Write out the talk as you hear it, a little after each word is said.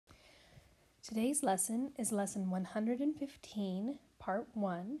Today's lesson is lesson 115, part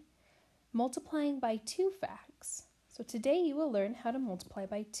 1, multiplying by 2 facts. So today you will learn how to multiply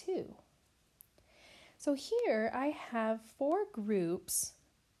by 2. So here I have 4 groups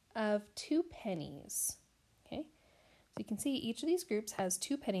of 2 pennies. Okay, so you can see each of these groups has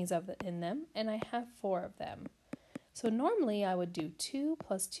 2 pennies in them, and I have 4 of them. So normally I would do 2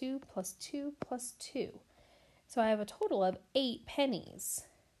 plus 2 plus 2 plus 2. So I have a total of 8 pennies.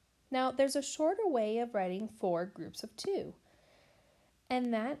 Now, there's a shorter way of writing 4 groups of 2,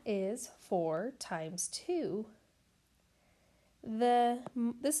 and that is 4 times 2.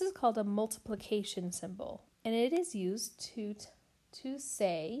 This is called a multiplication symbol, and it is used to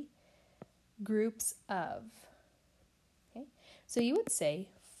say groups of. Okay? So you would say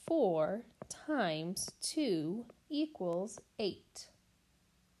 4 times 2 equals 8.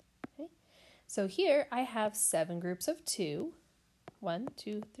 Okay? So here I have 7 groups of 2. 1,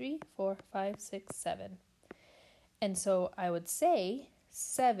 2, 3, 4, 5, 6, 7. And so I would say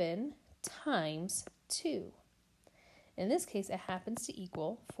 7 times 2. In this case, it happens to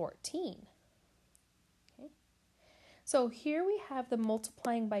equal 14. Okay. So here we have the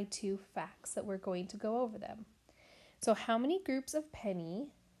multiplying by 2 facts that we're going to go over them. So how many pennies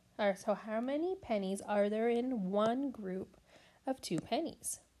are there in one group of 2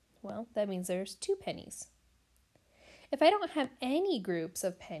 pennies? Well, that means there's 2 pennies. If I don't have any groups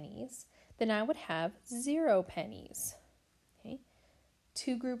of pennies, then I would have 0 pennies. Okay?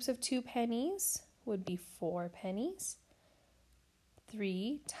 2 groups of 2 pennies would be 4 pennies.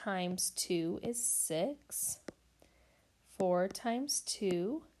 3 times 2 is 6. 4 times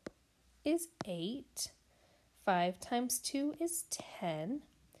 2 is 8. 5 times 2 is 10.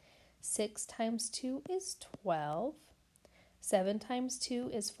 6 times 2 is 12. 7 times 2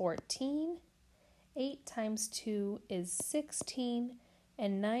 is 14. 8 times 2 is 16,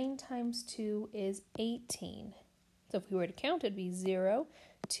 and 9 times 2 is 18. So if we were to count, it would be 0,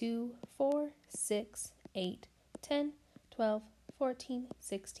 2, 4, 6, 8, 10, 12, 14,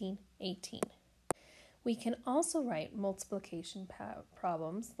 16, 18. We can also write multiplication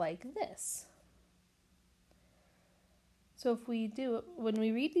problems like this. So when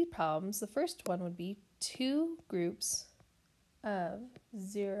we read these problems, the first one would be 2 groups of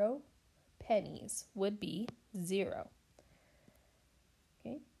 0 pennies would be 0.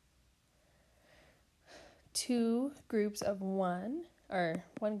 Okay. 2 groups of 1, or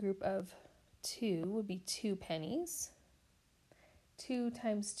 1 group of 2 would be 2 pennies. 2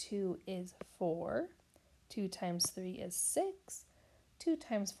 times 2 is 4. 2 times 3 is 6. 2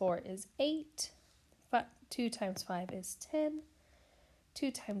 times 4 is 8. 2 times 5 is 10.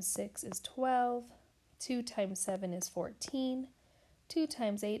 2 times 6 is 12. 2 times 7 is 14. 2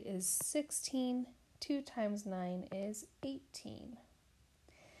 times 8 is 16. 2 times 9 is 18.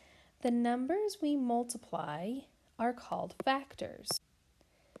 The numbers we multiply are called factors.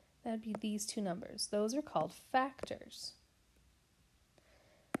 That would be these 2 numbers. Those are called factors.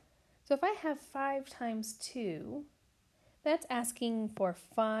 So if I have 5 times 2, that's asking for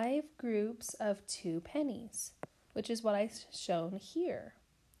 5 groups of 2 pennies, which is what I've shown here.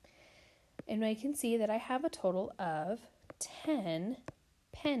 And I can see that I have a total of 10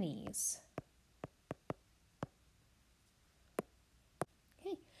 pennies.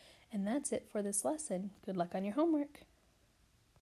 Okay, and that's it for this lesson. Good luck on your homework.